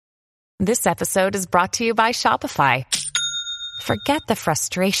This episode is brought to you by Shopify. Forget the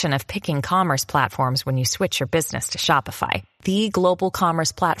frustration of picking commerce platforms when you switch your business to Shopify, the global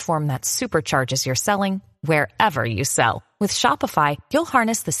commerce platform that supercharges your selling wherever you sell. With Shopify, you'll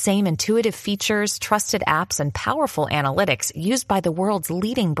harness the same intuitive features, trusted apps, and powerful analytics used by the world's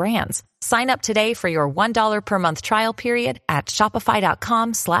leading brands. Sign up today for your $1 per month trial period at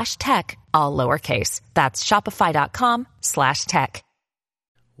shopify.com/tech, all lowercase. That's shopify.com/tech.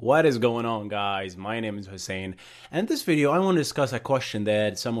 What is going on, guys? My name is Hussein, and in this video I want to discuss a question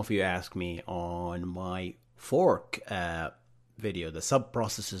that some of you asked me on my fork video, the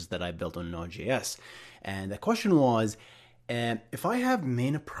sub-processes that I built on Node.js. And the question was, if I have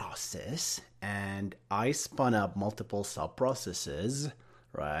main process and I spun up multiple sub-processes,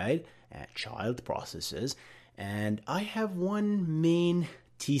 right, child processes, and I have one main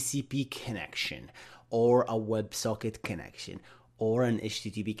TCP connection or a WebSocket connection or an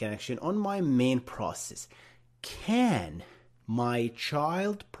HTTP connection on my main process, can my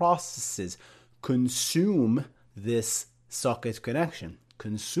child processes consume this socket connection,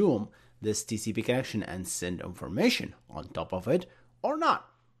 consume this TCP connection and send information on top of it or not?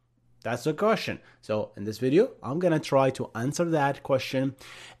 That's the question. So in this video, I'm going to try to answer that question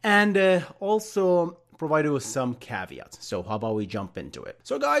and also provide you with some caveats. So how about we jump into it?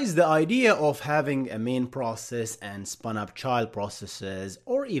 So guys, the idea of having a main process and spun up child processes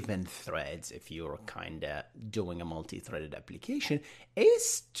or even threads, if you're kind of doing a multi-threaded application,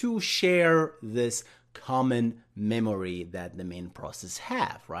 is to share this common memory that the main process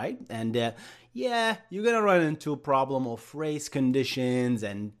have, right? And yeah, you're going to run into a problem of race conditions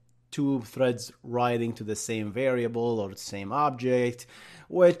and two threads writing to the same variable or the same object,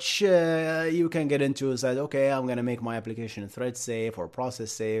 which you can get into and say, okay, I'm going to make my application thread safe or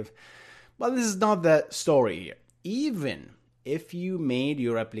process safe. But this is not the story here. Even if you made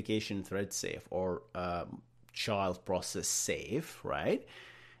your application thread safe or child process safe, right,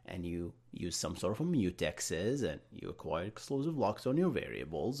 and you use some sort of mutexes and you acquire exclusive locks on your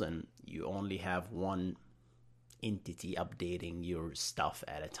variables and you only have one entity updating your stuff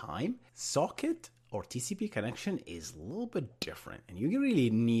at a time, socket or TCP connection is a little bit different, and you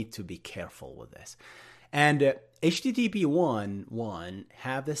really need to be careful with this. And HTTP 1.1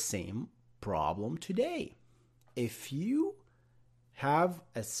 have the same problem today. If you have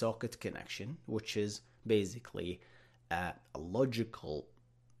a socket connection, which is basically a logical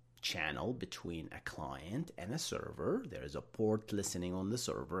channel between a client and a server, there is a port listening on the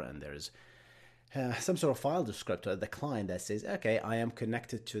server, and there's some sort of file descriptor at the client that says, okay, I am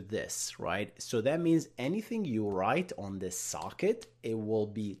connected to this, right? So that means anything you write on this socket, it will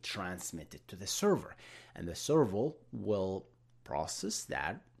be transmitted to the server, and the server will process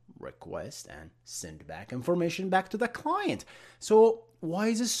that request and send back information back to the client. So why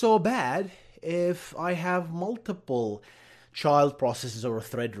is it so bad if I have multiple child processes or a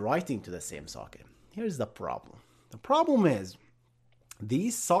thread writing to the same socket? Here's the problem. The problem is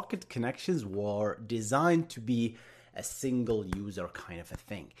these socket connections were designed to be a single user kind of a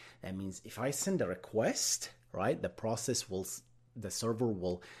thing. That means if I send a request, right, the server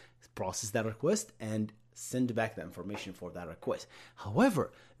will process that request and send back the information for that request.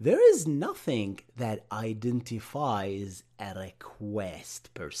 However, there is nothing that identifies a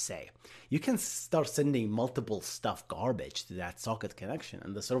request per se. You can start sending multiple stuff garbage to that socket connection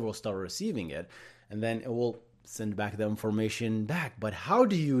and the server will start receiving it, and then it will send back the information back. But how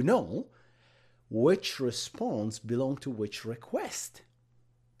do you know which response belongs to which request?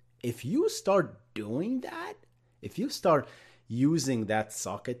 If you start doing that, if you start using that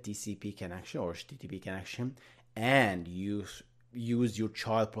socket TCP connection or HTTP connection and you use your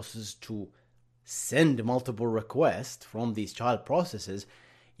child processes to send multiple requests from these child processes,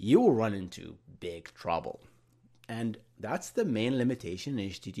 you will run into big trouble. And that's the main limitation in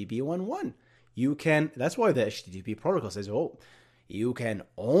HTTP 1.1. That's why the HTTP protocol says, you can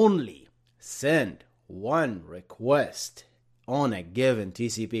only send one request on a given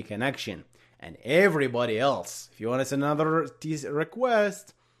TCP connection, and everybody else, if you want to send another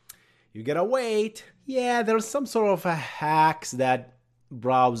request, you gotta wait. Yeah, there's some sort of a hacks that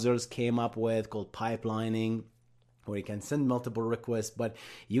browsers came up with called pipelining, where you can send multiple requests, but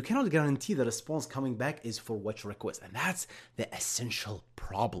you cannot guarantee the response coming back is for which request. And that's the essential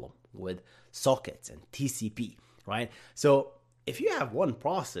problem with sockets and TCP, right? So if you have one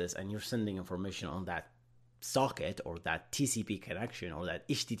process and you're sending information on that socket or that TCP connection or that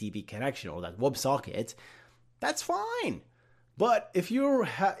HTTP connection or that WebSocket, that's fine. But if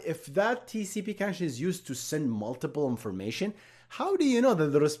that TCP connection is used to send multiple information, how do you know that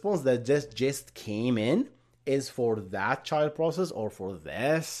the response that just came in is for that child process or for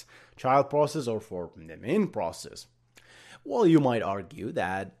this child process or for the main process? Well, you might argue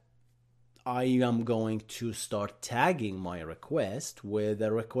that I am going to start tagging my request with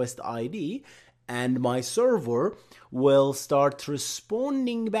a request ID, and my server will start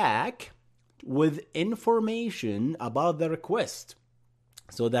responding back with information about the request.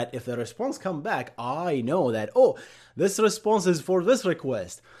 So that if the response comes back, I know that, oh, this response is for this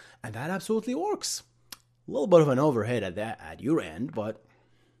request. And that absolutely works. A little bit of an overhead at your end, but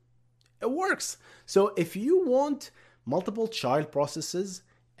it works. So if you want multiple child processes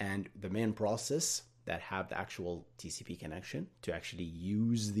and the main process that have the actual TCP connection to actually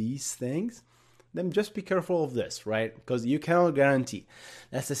use these things, then just be careful of this, right? Because you cannot guarantee.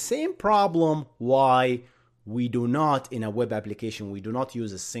 That's the same problem why we do not, in a web application, we do not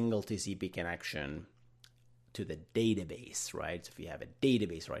use a single TCP connection to the database, right? So if you have a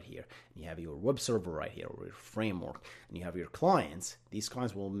database right here, and you have your web server right here, or your framework, and you have your clients, these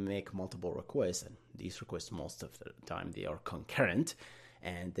clients will make multiple requests, and these requests most of the time, they are concurrent,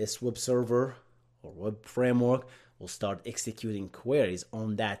 and this web server or web framework will start executing queries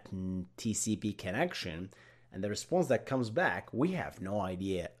on that TCP connection, and the response that comes back, we have no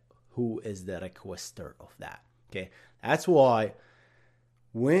idea who is the requester of that, okay? That's why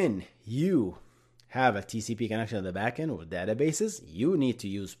when you have a TCP connection at the backend or databases, you need to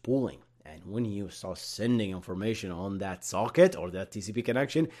use pooling. And when you start sending information on that socket or that TCP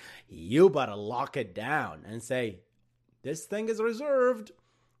connection, you better lock it down and say, this thing is reserved.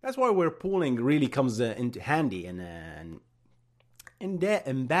 That's why where pooling really comes into handy in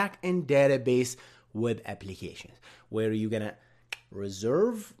back-end database with applications, where you're going to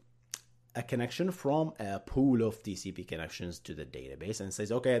reserve a connection from a pool of TCP connections to the database and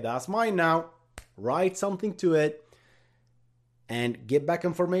says, okay, that's mine now. Write something to it and get back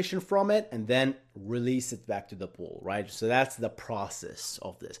information from it and then release it back to the pool, right? So that's the process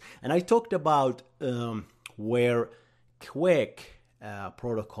of this. And I talked about where quick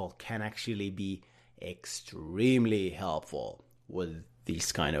protocol can actually be extremely helpful with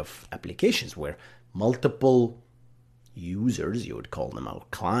these kind of applications where multiple users, you would call them our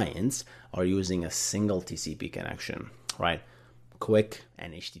clients, are using a single TCP connection, right? Quick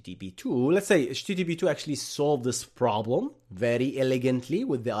and HTTP2. Let's say HTTP2 actually solved this problem very elegantly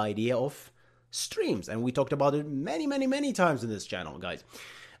with the idea of streams. And we talked about it many times in this channel, guys.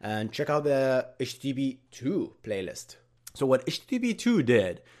 And check out the HTTP2 playlist. So what HTTP2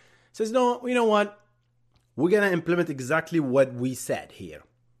 did, says, no, you know what? We're going to implement exactly what we said here.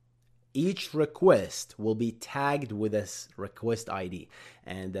 Each request will be tagged with a request ID.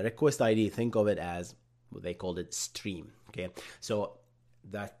 And the request ID, think of it as, they called it stream. Okay, so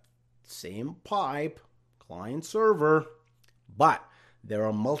that same pipe, client server, but there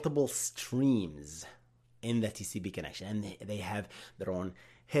are multiple streams in the TCP connection, and they have their own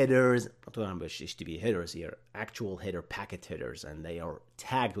headers. I'm not talking about HTTP headers here, actual header packet headers, and they are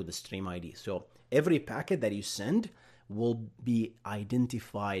tagged with the stream ID. So every packet that you send will be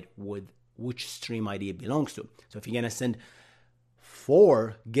identified with which stream ID it belongs to. So if you're gonna send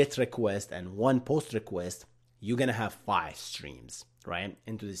 4 GET requests and 1 POST request, you're going to have 5 streams, right,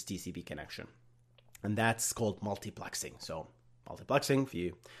 into this TCP connection. And that's called multiplexing. So multiplexing, if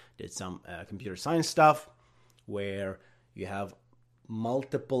you did some computer science stuff, where you have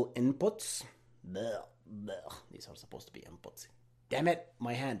multiple inputs. These are supposed to be inputs. Damn it,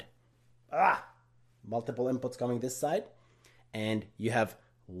 my hand. Multiple inputs coming this side. And you have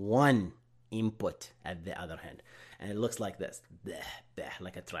 1 input at the other hand. And it looks like this,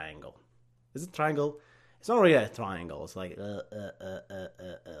 like a triangle. Is it triangle? It's not really a triangle. It's like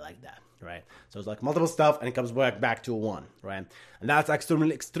like that, right? So it's like multiple stuff, and it comes back to 1, right? And that's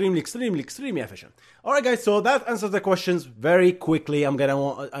extremely efficient. All right, guys. So that answers the questions very quickly. I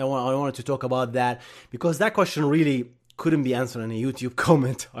wanted to talk about that because that question really couldn't be answered in a YouTube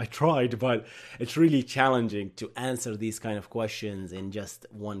comment. I tried, but it's really challenging to answer these kind of questions in just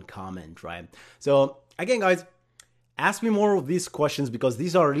one comment, right? So again, guys, ask me more of these questions because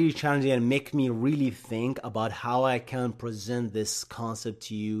these are really challenging and make me really think about how I can present this concept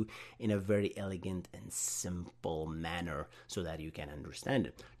to you in a very elegant and simple manner so that you can understand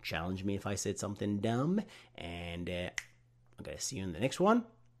it. Challenge me if I said something dumb, and I'm going to see you in the next one.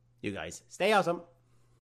 You guys stay awesome.